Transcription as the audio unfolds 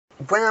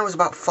When I was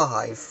about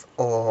 5,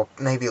 or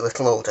maybe a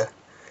little older,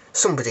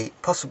 somebody,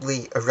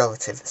 possibly a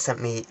relative,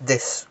 sent me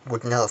this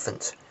wooden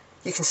elephant.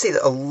 You can see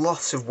that a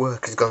lot of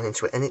work has gone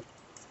into it, and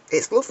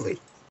it's lovely.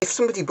 If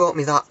somebody bought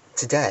me that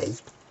today,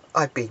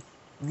 I'd be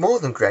more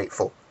than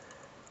grateful.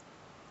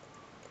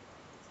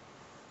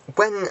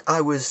 When I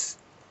was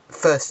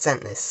first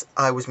sent this,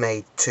 I was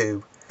made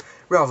to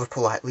rather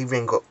politely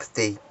ring up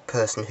the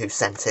person who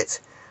sent it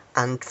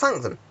and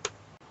thank them.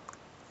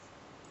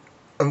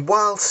 And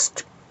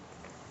whilst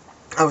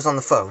I was on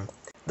the phone,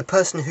 the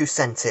person who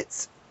sent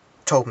it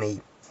told me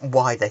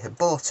why they had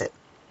bought it.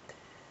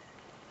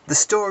 The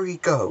story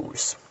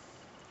goes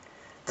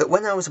that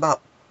when I was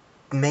about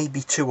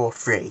maybe 2 or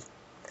 3,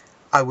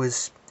 I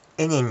was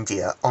in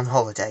India on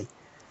holiday,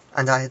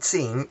 and I had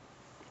seen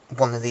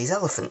one of these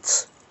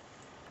elephants.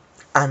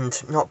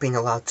 And not being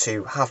allowed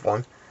to have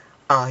one,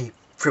 I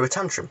threw a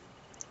tantrum.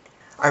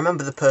 I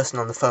remember the person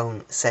on the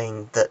phone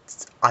saying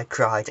that I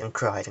cried and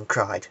cried and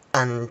cried,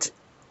 and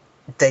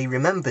they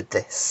remembered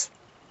this,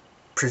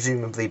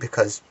 presumably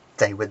because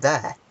they were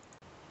there.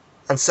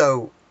 And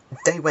so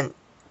they went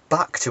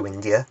back to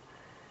India,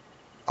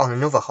 on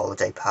another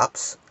holiday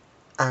perhaps,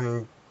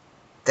 and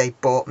they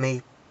bought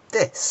me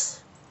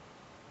this.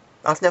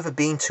 I've never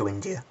been to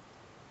India.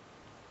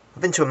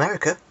 I've been to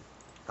America.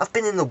 I've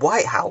been in the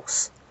White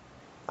House.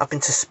 I've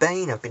been to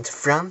Spain, I've been to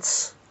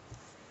France.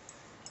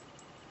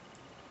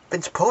 I've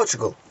been to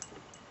Portugal.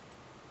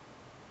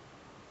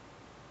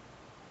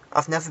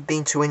 I've never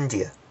been to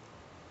India.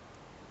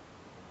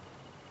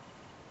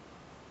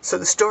 So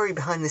the story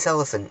behind this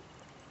elephant,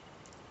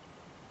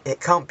 it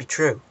can't be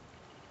true.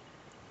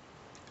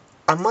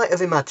 I might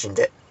have imagined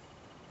it,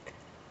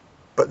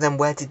 but then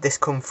where did this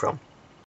come from?